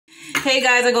Hey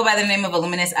guys, I go by the name of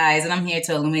Luminous Eyes, and I'm here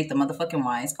to illuminate the motherfucking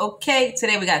wise. Okay,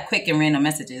 today we got quick and random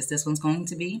messages. This one's going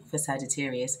to be for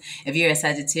Sagittarius. If you're a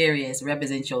Sagittarius,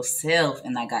 represent yourself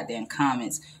in that goddamn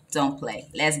comments. Don't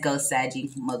play. Let's go, Saggy,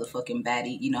 motherfucking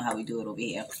baddie. You know how we do it over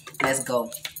here. Let's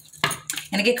go.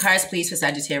 Can I get cards, please, for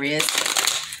Sagittarius?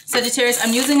 Sagittarius,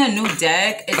 I'm using a new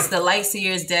deck. It's the Light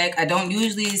Seers deck. I don't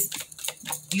usually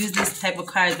use this type of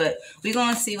cards, but we're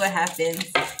gonna see what happens.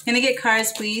 Can I get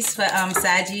cards, please, for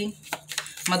Saggy,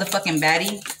 motherfucking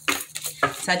baddie?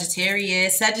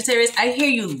 Sagittarius, I hear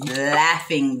you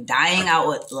laughing, dying out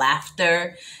with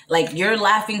laughter. Like you're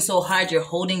laughing so hard you're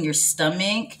holding your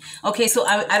stomach. Okay, so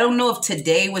I don't know if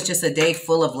today was just a day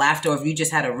full of laughter or if you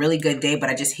just had a really good day, but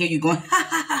I just hear you going ha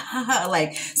ha ha ha ha.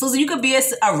 Like, so you could be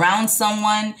around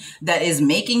someone that is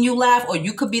making you laugh, or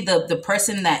you could be the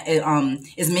person that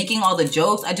is making all the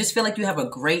jokes. I just feel like you have a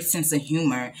great sense of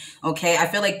humor. Okay, I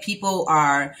feel like people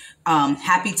are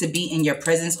happy to be in your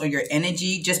presence or your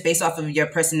energy just based off of your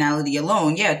personality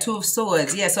alone. Yeah, Two of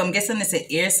Swords. Yeah, so I'm guessing it's an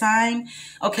air sign.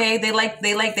 Okay, they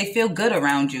feel good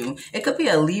around you. It could be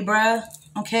a Libra.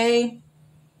 Okay,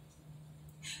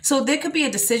 so there could be a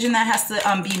decision that has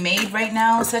to be made right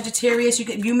now, Sagittarius.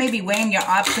 You may be weighing your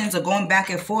options or going back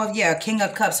and forth. Yeah, King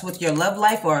of Cups with your love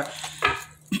life, or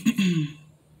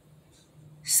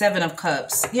Seven of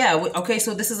Cups. Yeah, okay,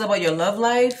 so this is about your love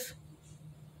life.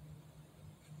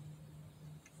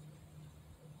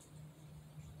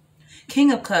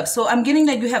 King of Cups. So I'm getting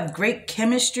that you have great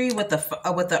chemistry with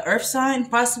the Earth sign,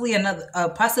 possibly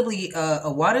a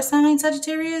water sign,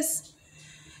 Sagittarius.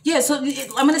 Yeah, so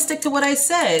I'm gonna stick to what I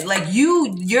said. Like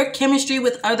your chemistry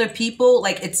with other people,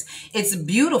 like it's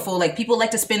beautiful. Like people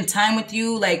like to spend time with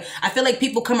you. Like I feel like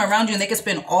people come around you and they can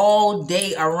spend all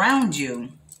day around you.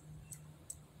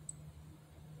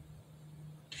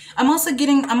 I'm also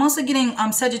getting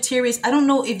Sagittarius. I don't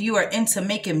know if you are into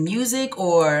making music,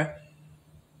 or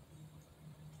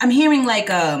I'm hearing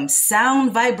like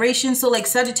sound vibration. So like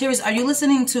Sagittarius, are you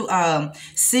listening to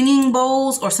singing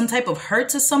bowls or some type of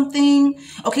hertz or something?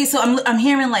 Okay, so I'm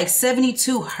hearing like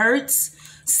 72 hertz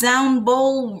sound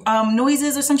bowl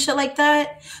noises or some shit like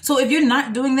that. So if you're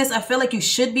not doing this, I feel like you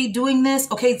should be doing this.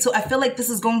 Okay, so I feel like this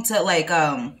is going to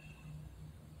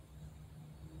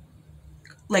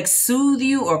like soothe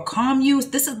you or calm you.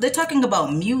 They're talking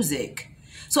about music.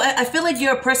 So I feel like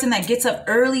you're a person that gets up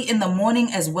early in the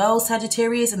morning as well,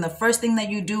 Sagittarius. And the first thing that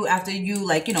you do after you,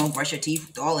 like, you know, brush your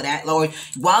teeth, all of that, or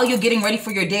while you're getting ready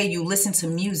for your day, you listen to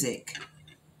music.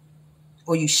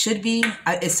 Or you should be.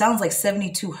 It sounds like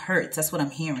 72 hertz. That's what I'm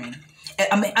hearing.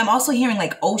 I'm also hearing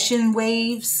like ocean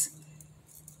waves.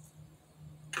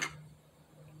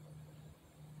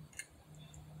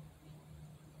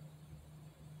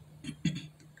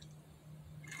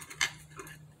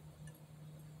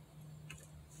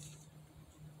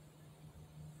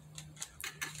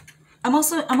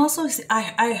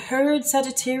 I heard,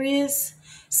 Sagittarius,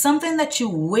 something that you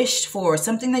wished for,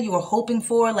 something that you were hoping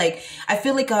for. Like I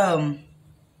feel like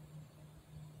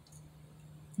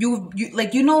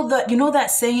you know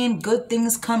that saying, good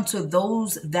things come to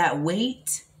those that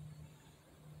wait.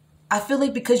 I feel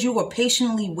like because you were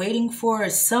patiently waiting for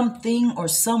something or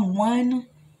someone,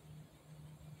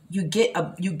 you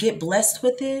get blessed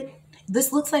with it.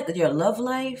 This looks like your love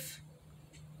life.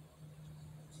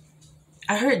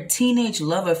 I heard teenage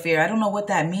love affair. I don't know what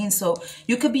that means. So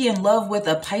you could be in love with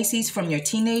a Pisces from your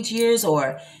teenage years,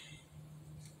 or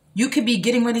you could be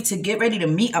getting ready to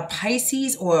meet a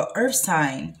Pisces or Earth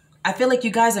sign. I feel like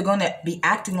you guys are going to be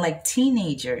acting like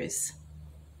teenagers.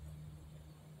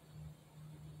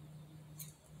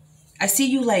 I see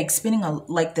you like spending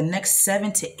like the next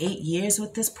 7 to 8 years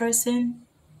with this person.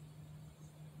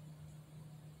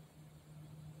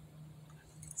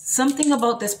 Something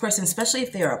about this person, especially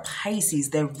if they're a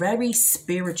Pisces, they're very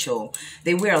spiritual.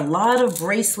 They wear a lot of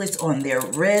bracelets on their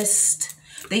wrist.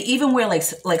 They even wear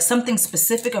like something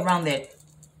specific around their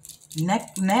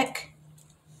neck.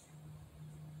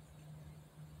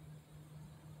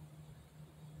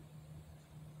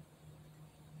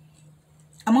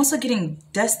 I'm also getting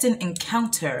destined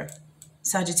encounter,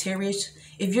 Sagittarius.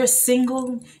 If you're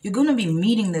single, you're going to be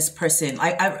meeting this person.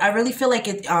 I really feel like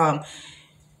it.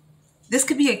 This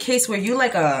could be a case where you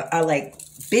like like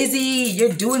busy,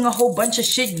 you're doing a whole bunch of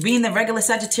shit, being the regular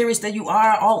Sagittarius that you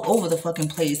are, all over the fucking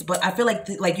place. But I feel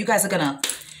like you guys are gonna,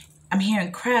 I'm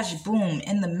hearing crash, boom,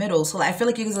 in the middle. So I feel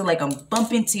like you guys are like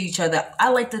bump into each other.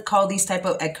 I like to call these type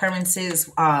of occurrences,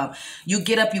 you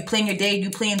get up, you plan your day, you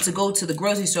plan to go to the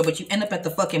grocery store, but you end up at the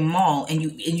fucking mall and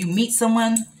you meet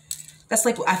someone. That's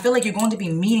like, I feel like you're going to be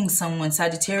meeting someone,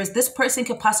 Sagittarius. This person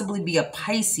could possibly be a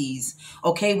Pisces,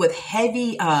 okay, with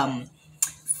heavy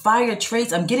fire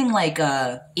traits. I'm getting like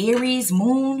Aries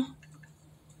moon.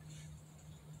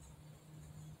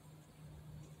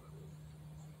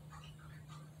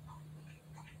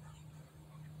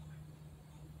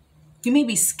 You may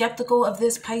be skeptical of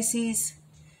this, Pisces.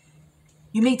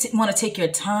 You may want to take your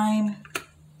time.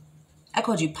 I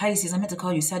called you Pisces. I meant to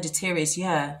call you Sagittarius.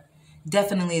 Yeah.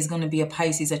 Definitely is going to be a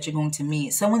Pisces that you're going to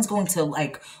meet. Someone's going to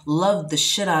like love the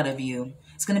shit out of you.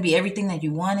 It's going to be everything that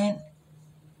you wanted.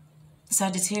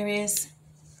 Sagittarius.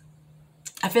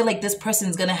 I feel like this person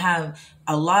is going to have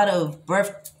a lot of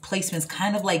birth placements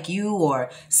kind of like you,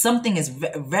 or something is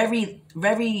very,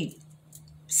 very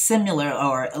similar,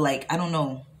 or like, I don't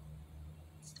know.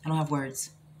 I don't have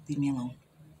words. Leave me alone.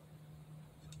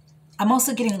 I'm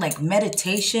also getting like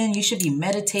meditation. You should be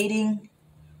meditating.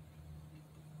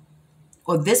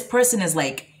 Or this person is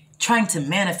like trying to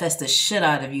manifest the shit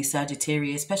out of you,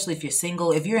 Sagittarius, especially if you're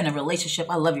single. If you're in a relationship,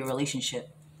 I love your relationship.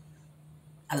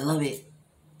 I love it.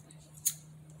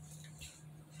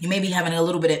 You may be having a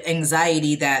little bit of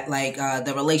anxiety that like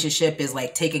the relationship is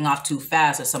like taking off too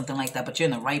fast or something like that, but you're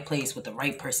in the right place with the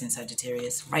right person,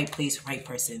 Sagittarius. Right place, right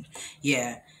person.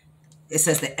 Yeah. It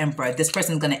says the Emperor. This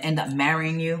person's going to end up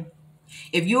marrying you.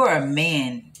 If you are a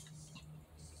man,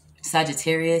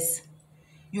 Sagittarius,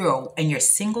 and you're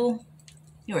single,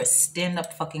 you're a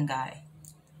stand-up fucking guy.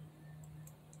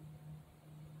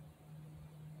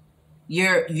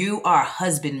 You are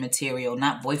husband material,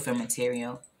 not boyfriend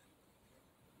material.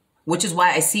 Which is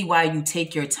why I see why you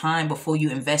take your time before you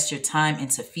invest your time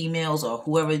into females or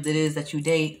whoever it is that you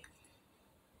date.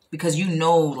 Because you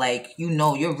know, like,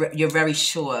 you're very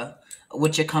sure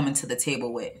what you're coming to the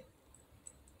table with.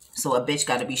 So a bitch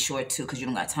got to be sure too, because you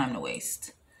don't got time to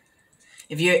waste.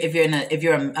 If you're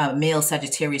a male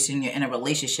Sagittarius and you're in a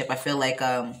relationship, I feel like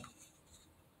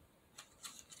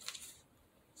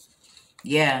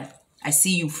yeah, I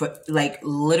see you for like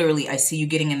literally. I see you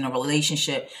getting in a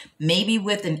relationship, maybe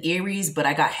with an Aries, but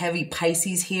I got heavy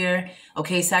Pisces here.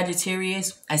 Okay,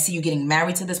 Sagittarius, I see you getting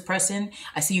married to this person.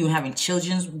 I see you having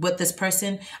children with this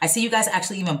person. I see you guys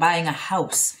actually even buying a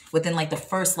house within like the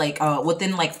first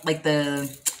within like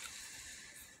the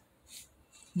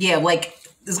yeah, like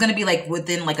it's gonna be like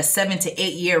within like a 7 to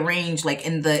 8 year range. Like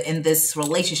in this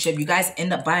relationship, you guys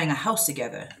end up buying a house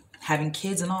together, having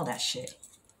kids and all that shit.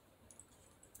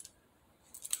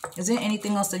 Is there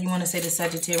anything else that you want to say to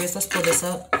Sagittarius? Let's pull this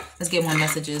up. Let's get more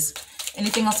messages.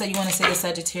 Anything else that you want to say to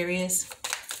Sagittarius?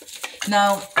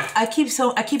 Now, I keep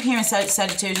hearing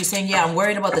Sagittarius, you saying, yeah, I'm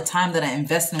worried about the time that I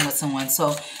invest in with someone.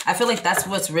 So I feel like that's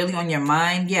what's really on your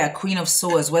mind. Yeah, Queen of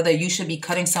Swords, whether you should be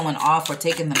cutting someone off or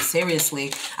taking them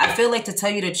seriously. I feel like, to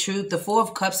tell you the truth, the Four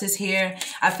of Cups is here.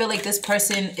 I feel like this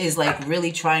person is like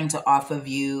really trying to offer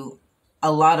you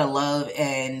a lot of love,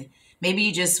 and maybe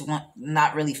you just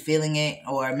not really feeling it,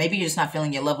 or maybe you're just not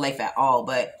feeling your love life at all.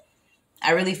 But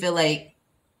I really feel like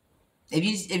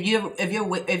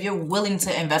if you're willing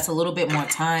to invest a little bit more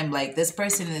time, like this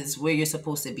person is where you're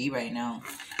supposed to be right now.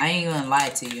 I ain't even gonna lie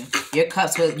to you. Your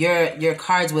cups was your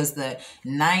cards was the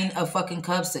 9 of fucking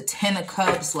cups, the 10 of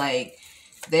cups. Like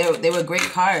they were great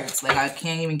cards. Like I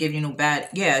can't even give you no bad.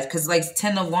 Yeah, because like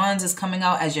 10 of Wands is coming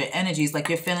out as your energies. Like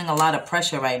you're feeling a lot of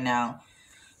pressure right now.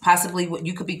 Possibly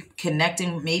you could be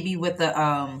connecting maybe with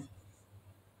a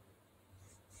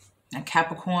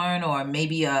Capricorn, or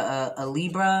maybe a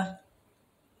Libra.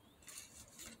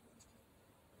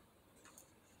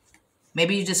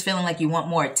 Maybe you're just feeling like you want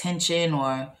more attention,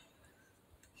 or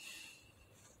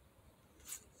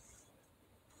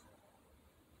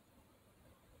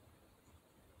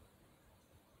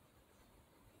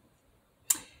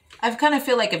I kind of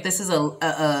feel like if this is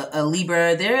a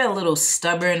Libra, they're a little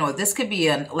stubborn, or this could be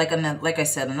like I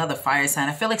said, another fire sign.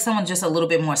 I feel like someone's just a little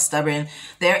bit more stubborn.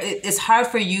 It's hard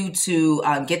for you to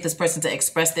get this person to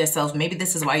express themselves. Maybe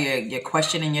this is why you're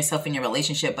questioning yourself in your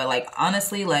relationship. But like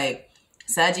honestly, like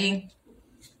Saggy,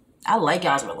 I like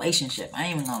y'all's relationship. I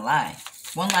ain't even gonna lie.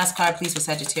 One last card, please, for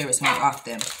Sagittarius. More off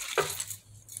them.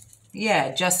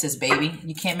 Yeah, justice, baby.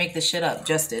 You can't make this shit up.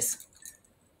 Justice.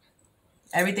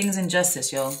 Everything's in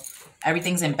justice, yo.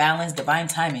 Everything's in balance, divine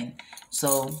timing.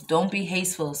 So don't be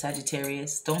hasteful,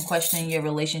 Sagittarius. Don't question your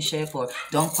relationship, or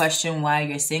don't question why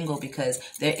you're single, because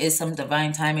there is some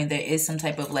divine timing. There is some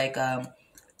type of like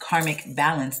karmic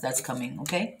balance that's coming,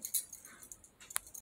 okay?